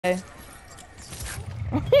No, he did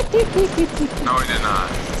not.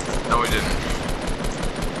 No, he didn't.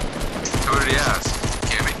 Who did he ask?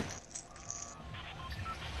 Cammy?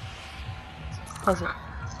 How's it?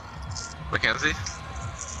 Mackenzie?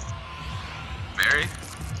 Mary?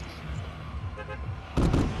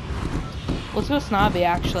 Let's go snobby,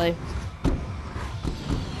 actually.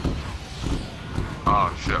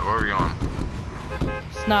 Oh shit, where are we going?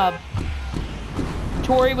 Snub.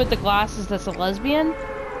 Tori with the glasses that's a lesbian?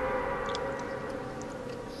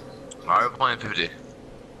 Why are we playing 50?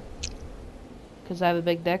 Because I have a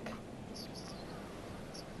big dick.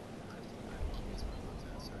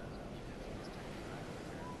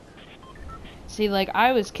 See, like,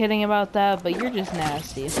 I was kidding about that, but you're just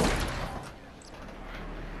nasty.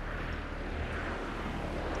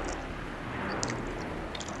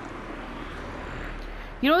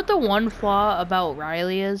 You know what the one flaw about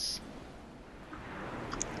Riley is?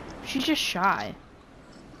 She's just shy.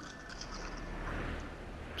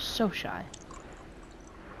 So shy.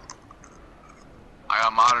 I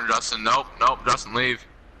got modern Justin. Nope, nope, Justin, leave.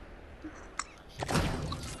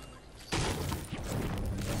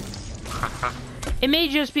 It may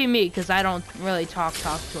just be me, because I don't really talk to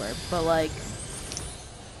her, but like...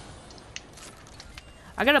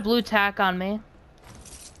 I got a blue tack on me.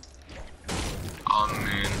 Oh,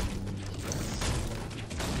 man.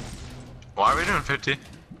 Why are we doing 50?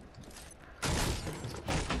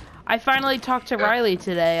 I finally talked to Riley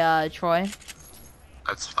today, Troy.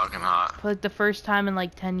 That's fucking hot. For like the first time in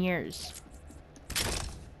like 10 years.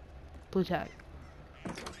 Blue tag.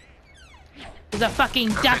 There's a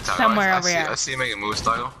fucking duck somewhere over here. I see you making moves,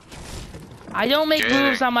 Style. I don't make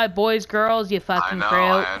moves on my boys, girls, you fucking fruit.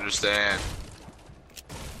 I understand.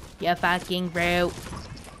 You fucking fruit.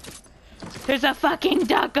 There's a fucking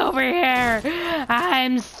duck over here.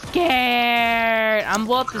 I'm scared. I'm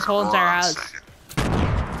blowing up this whole entire house.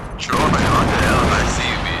 Troy, what the hell? I see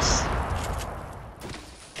you, beast.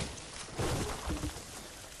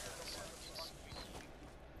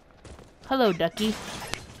 Hello, ducky.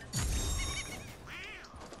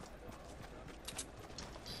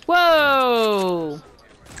 Whoa!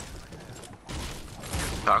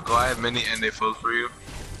 Taco, I have mini and they full for you.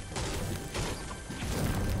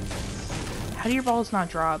 How do your balls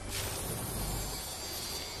not drop?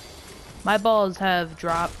 My balls have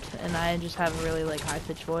dropped, and I just have a really, like,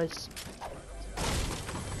 high-pitched voice.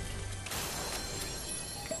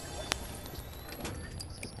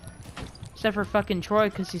 Except for fucking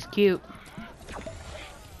Troy, because he's cute.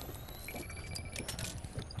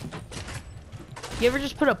 You ever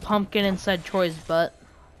just put a pumpkin inside Troy's butt?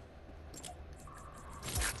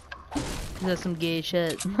 That's some gay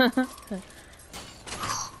shit.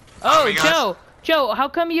 Oh, Joe! Joe, how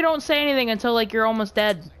come you don't say anything until, like, you're almost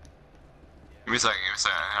dead? Give me a second,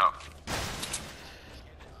 help.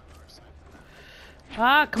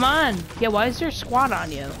 Ah, come on! Yeah, why is there a squad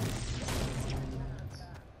on you?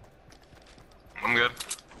 I'm good.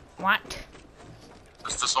 What?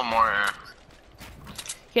 Just this one more here.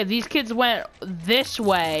 Yeah, these kids went this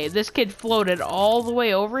way. This kid floated all the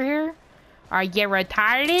way over here? Are you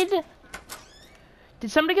retarded?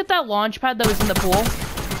 Did somebody get that launch pad that was in the pool?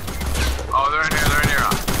 Oh, they're in here,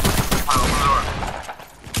 open the door.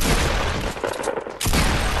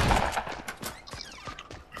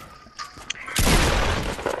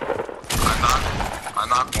 I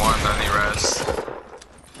knocked one, then he rests.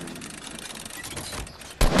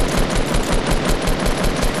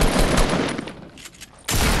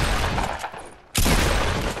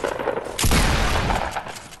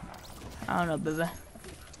 I don't know, baby.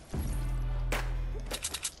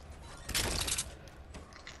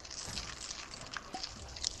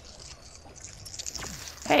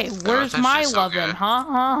 Hey, where's my lovin',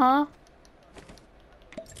 huh?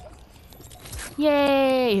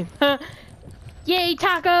 Yay! Yay,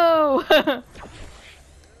 taco!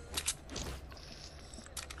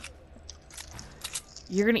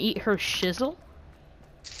 You're gonna eat her shizzle?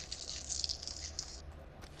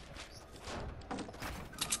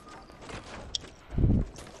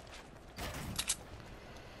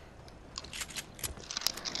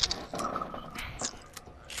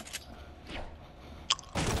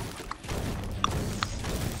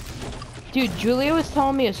 Dude, Julia was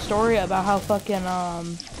telling me a story about how fucking,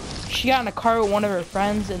 she got in a car with one of her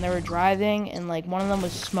friends and they were driving and, like, one of them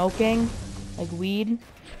was smoking, like, weed.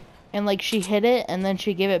 And, like, she hid it and then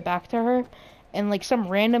she gave it back to her. And, like, some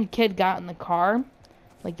random kid got in the car,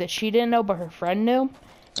 like, that she didn't know but her friend knew.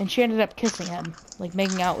 And she ended up kissing him, like,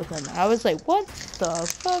 making out with him. I was like, what the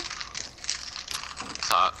fuck? It's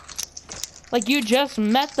hot. Like, you just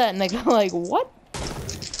met that nigga, like, what?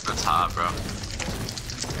 That's hot, bro.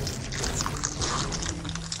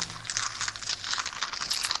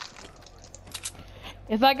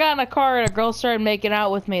 If I got in a car and a girl started making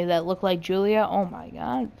out with me that looked like Julia, oh my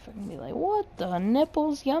god, I'd fucking be like, what the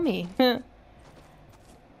nipples, yummy.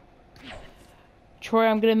 Troy,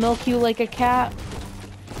 I'm gonna milk you like a cat.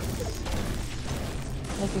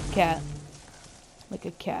 Like a cat. Like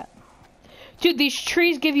a cat. Dude, these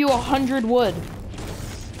trees give you 100 wood.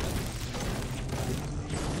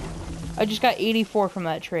 I just got 84 from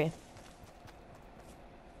that tree.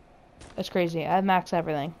 That's crazy. I have max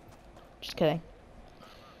everything. Just kidding.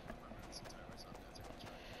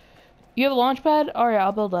 You have a launch pad? Alright,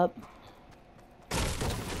 I'll build up.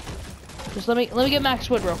 Just let me get max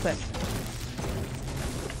wood real quick.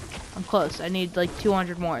 I'm close. I need like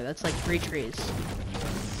 200 more. That's like 3 trees.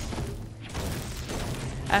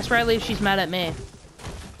 Ask Riley if she's mad at me.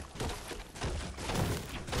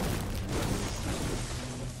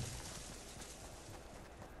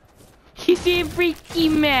 She seemed freaky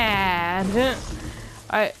mad.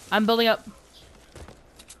 Alright, I'm building up.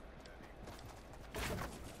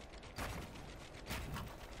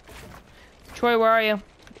 Troy, where are you?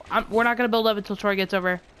 We're not gonna build up until Troy gets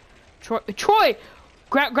over. Troy!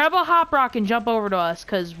 Grab a hop rock and jump over to us,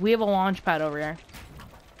 cause we have a launch pad over here.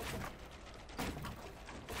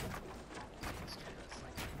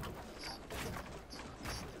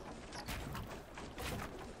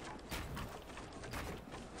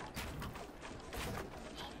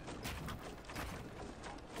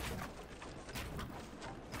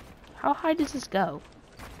 How high does this go?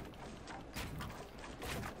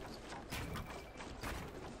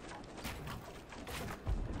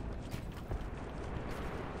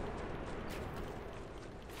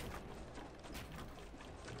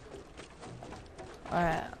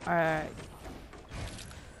 Alright.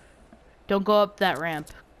 Don't go up that ramp.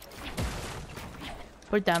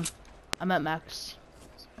 Put it down. I'm at max.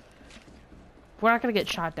 We're not gonna get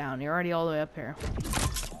shot down. You're already all the way up here.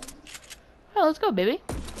 Oh, let's go, baby.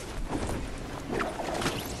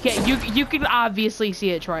 Yeah, you can obviously see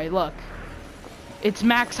it, Troy. Look. It's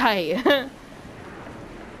max height.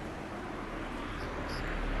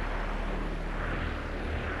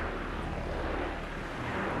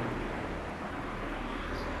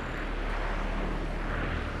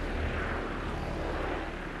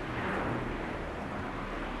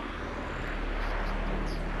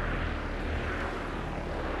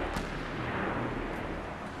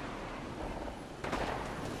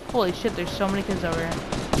 Holy shit, there's so many kids over here.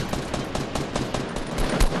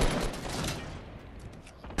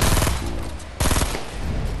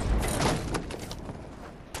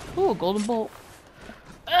 Ooh, a golden bolt.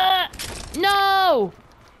 No!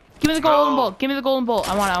 Give me the golden bolt. Give me the golden bolt.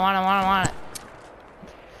 I want it.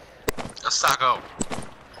 A Sacco.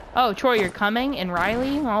 Oh, Troy, you're coming? And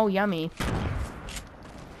Riley? Oh, yummy.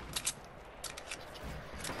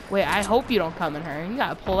 Wait, I hope you don't come in her. You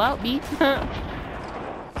gotta pull out, B.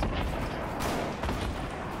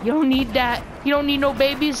 You don't need that. You don't need no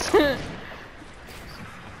babies.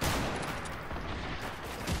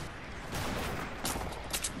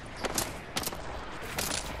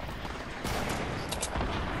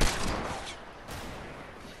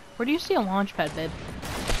 Where do you see a launch pad, babe?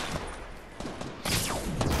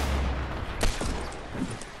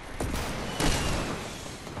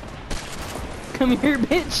 Come here,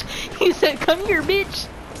 bitch. He said, come here, bitch.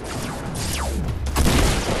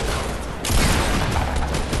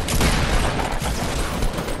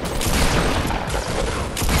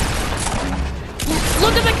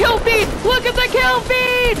 Look at the kill feed! Look at the kill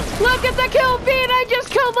feed! Look at the kill feed! I just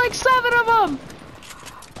killed like 7 of them!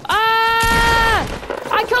 Ah!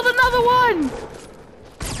 I killed another one!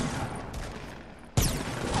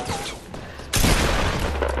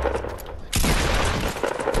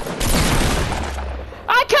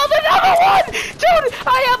 I killed another one! Dude,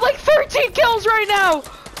 I have like 13 kills right now!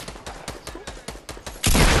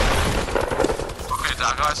 Okay,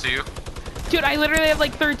 Doc, I see you. Dude, I literally have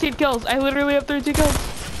like 13 kills. I literally have 13 kills.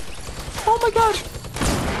 Oh my god.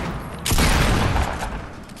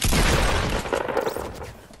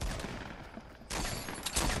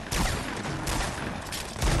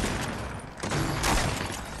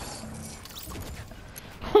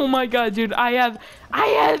 Oh my god, dude. I have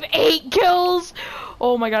 8 kills.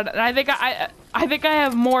 Oh my god. And I think I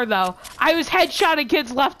have more though. I was headshotting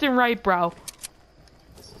kids left and right, bro.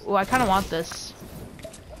 Oh, I kind of want this.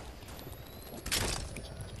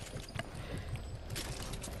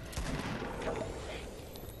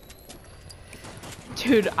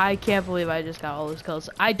 Dude, I can't believe I just got all those kills.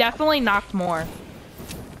 I definitely knocked more.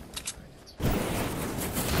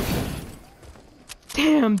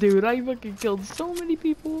 Damn, dude, I fucking killed so many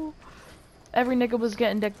people. Every nigga was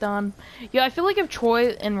getting dicked on. Yeah, I feel like if Troy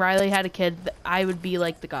and Riley had a kid, I would be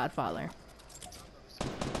like the godfather.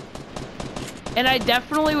 And I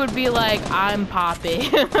definitely would be like, I'm Poppy.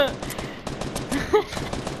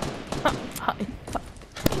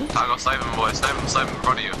 I go save him, boy. Save him in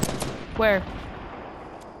front of you. Where?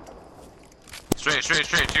 Straight, to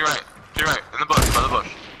your right. To your right. In the bush, by the bush.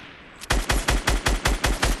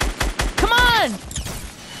 Come on!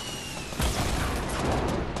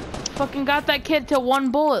 Fucking got that kid to 1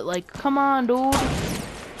 bullet. Like, come on, dude.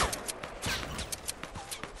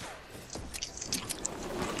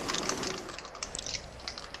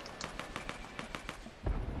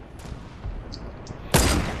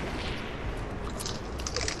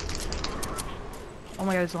 Oh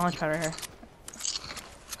my god, there's a launch pad right here.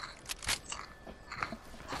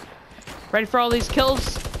 Ready for all these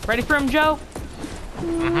kills? Ready for him, Joe?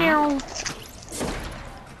 Mm-hmm.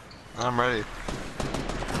 I'm ready.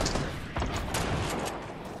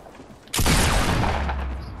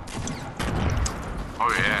 Oh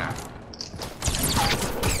yeah.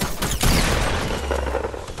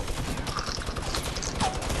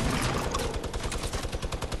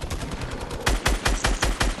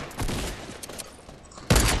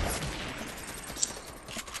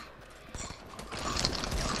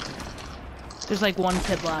 There's like 1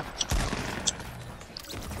 kid left.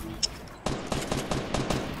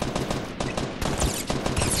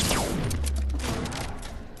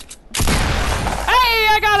 Hey,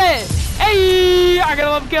 I got it! Hey, I got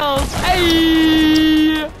 11 kills.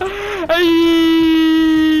 Hey,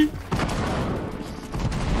 hey.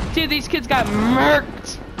 Dude, these kids got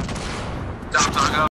murked. Stop,